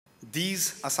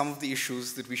These are some of the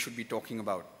issues that we should be talking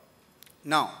about.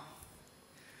 Now,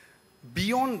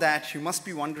 beyond that, you must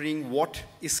be wondering, what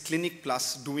is Clinic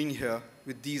Plus doing here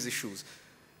with these issues?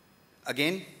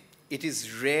 Again, it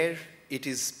is rare, it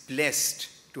is blessed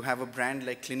to have a brand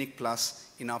like Clinic Plus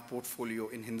in our portfolio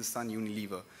in Hindustan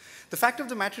Unilever. The fact of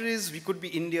the matter is, we could be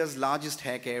India's largest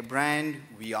hair care brand,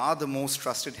 we are the most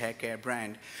trusted hair care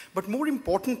brand, but more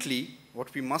importantly,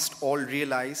 what we must all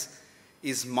realize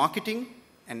is marketing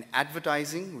and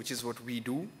advertising, which is what we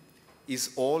do,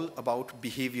 is all about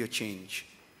behavior change.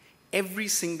 Every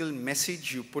single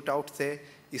message you put out there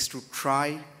is to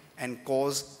try and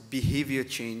cause behavior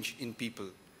change in people.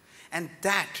 And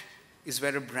that is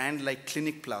where a brand like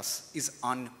Clinic Plus is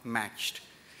unmatched.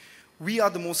 We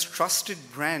are the most trusted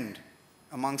brand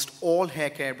amongst all hair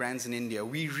care brands in India.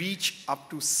 We reach up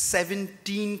to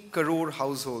 17 crore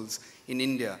households in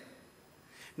India.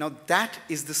 Now that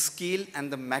is the scale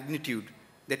and the magnitude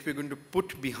that we're going to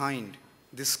put behind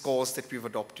this cause that we've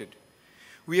adopted.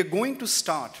 We are going to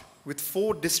start with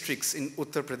 4 districts in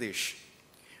Uttar Pradesh,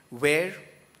 where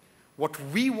what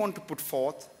we want to put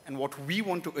forth and what we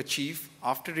want to achieve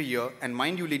after a year, and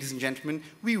mind you, ladies and gentlemen,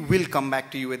 we will come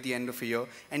back to you at the end of a year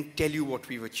and tell you what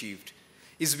we've achieved,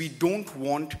 is we don't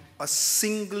want a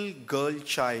single girl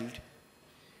child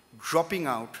dropping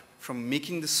out from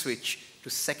making the switch to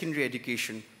secondary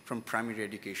education from primary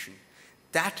education.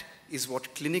 That is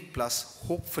what Clinic Plus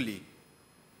hopefully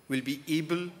will be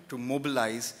able to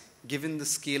mobilize given the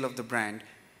scale of the brand.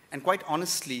 And quite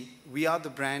honestly, we are the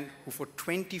brand who for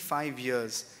 25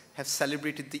 years have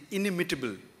celebrated the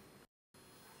inimitable.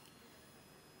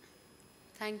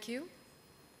 Thank you.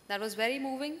 That was very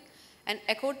moving and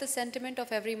echoed the sentiment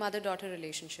of every mother-daughter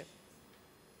relationship.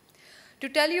 To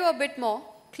tell you a bit more,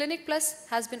 Clinic Plus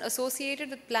has been associated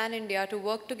with Plan India to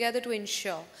work together to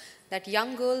ensure that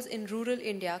young girls in rural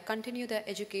India continue their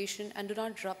education and do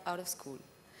not drop out of school.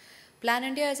 Plan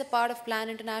India is a part of Plan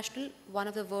International, one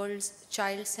of the world's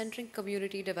child-centric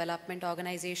community development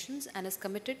organizations, and is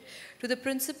committed to the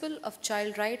principle of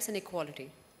child rights and equality.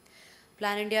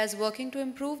 Plan India is working to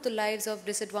improve the lives of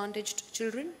disadvantaged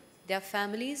children, their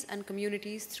families and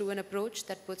communities through an approach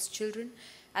that puts children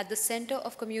at the center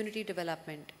of community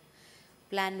development.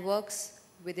 Plan works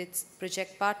with its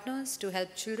project partners to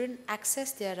help children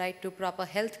access their right to proper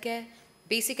health care,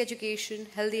 basic education,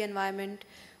 healthy environment,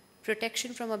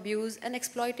 protection from abuse and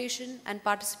exploitation, and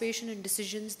participation in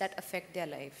decisions that affect their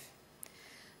life.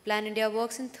 Plan India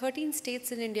works in 13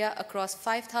 states in India across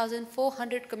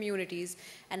 5,400 communities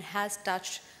and has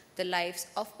touched the lives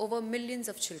of over millions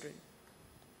of children.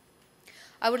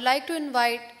 I would like to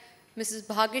invite Mrs.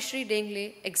 Bhagyashree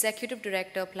Dengle, Executive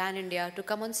Director, Plan India, to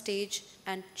come on stage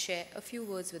and share a few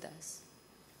words with us.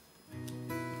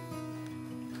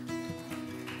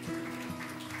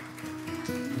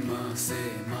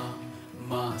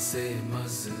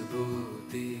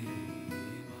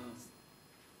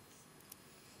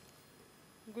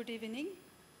 Good evening,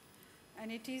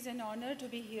 and it is an honor to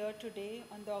be here today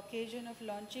on the occasion of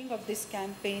launching of this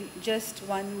campaign, Just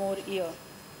One More Year.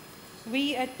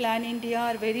 We at Plan India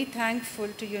are very thankful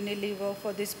to Unilever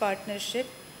for this partnership,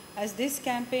 as this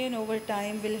campaign over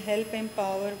time will help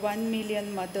empower 1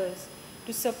 million mothers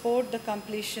to support the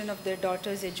completion of their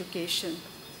daughters' education.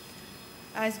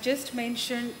 As just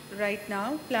mentioned right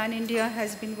now, Plan India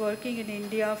has been working in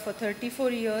India for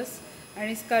 34 years and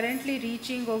is currently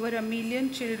reaching over 1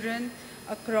 million children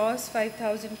across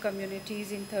 5,000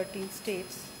 communities in 13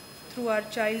 states through our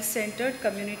child-centered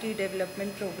community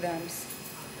development programs.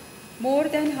 More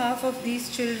than half of these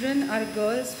children are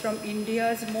girls from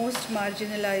India's most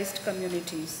marginalized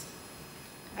communities.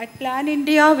 At Plan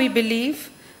India, we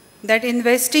believe that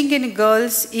investing in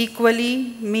girls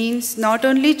equally means not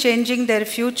only changing their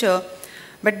future,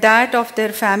 but that of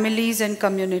their families and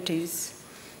communities.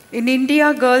 In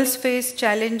India, girls face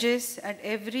challenges at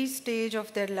every stage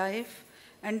of their life,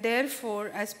 and therefore,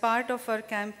 as part of our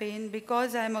campaign,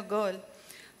 Because I Am a Girl,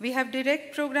 we have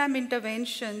direct program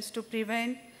interventions to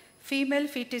prevent female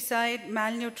feticide,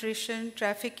 malnutrition,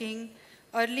 trafficking,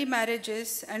 early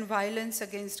marriages, and violence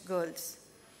against girls.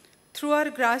 Through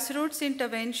our grassroots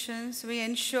interventions, we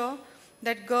ensure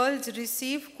that girls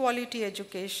receive quality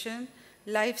education,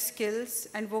 life skills,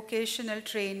 and vocational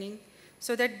training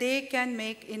so that they can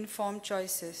make informed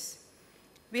choices.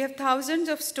 We have thousands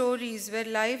of stories where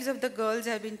lives of the girls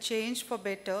have been changed for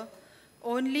better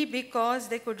only because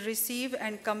they could receive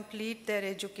and complete their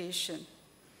education.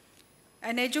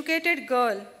 An educated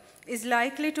girl is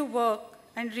likely to work,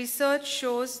 and research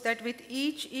shows that with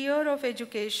each year of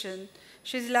education,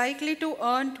 she is likely to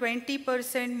earn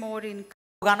 20% more income.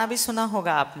 गाना भी सुना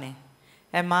होगा आपने,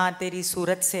 ऐ माँ तेरी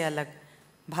सूरत से अलग,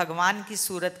 भगवान की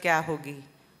सूरत क्या होगी,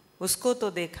 उसको तो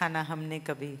देखा ना हमने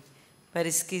कभी, पर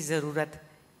इसकी ज़रूरत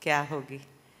क्या होगी।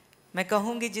 मैं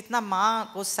कहूँगी जितना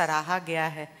माँ को सराहा गया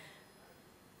है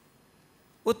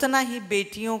उतना ही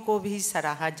बेटियों को भी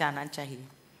सराहा जाना चाहिए।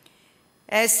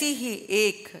 ऐसी ही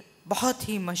एक बहुत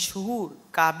ही मशहूर,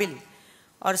 काबिल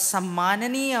और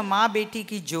सम्माननीय माँ बेटी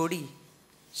की जोड़ी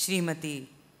श्रीमती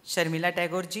शर्मिला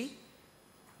टैगोर जी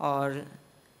और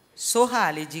सोहा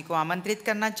अली जी को आमंत्रित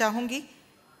करना चाहूँगी,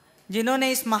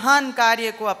 जिन्होंने इस महान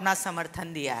कार्य को अपना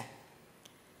समर्थन दिया है।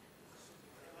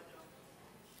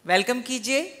 वेलकम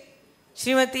कीजिए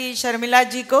श्रीमती शर्मिला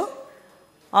जी को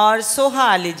और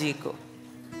सोहा अली जी को।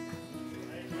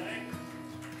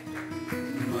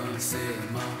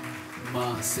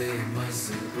 माँ से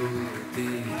मजबूती,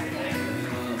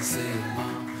 माँ से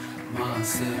माँ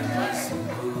से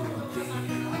मजबूती,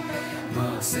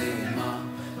 माँ से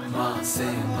माँ से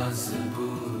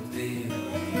मजबूती,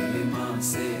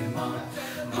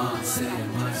 माँ से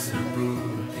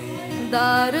मजबूती।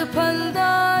 दार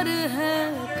फलदार है,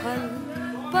 फल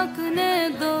पकने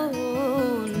दो,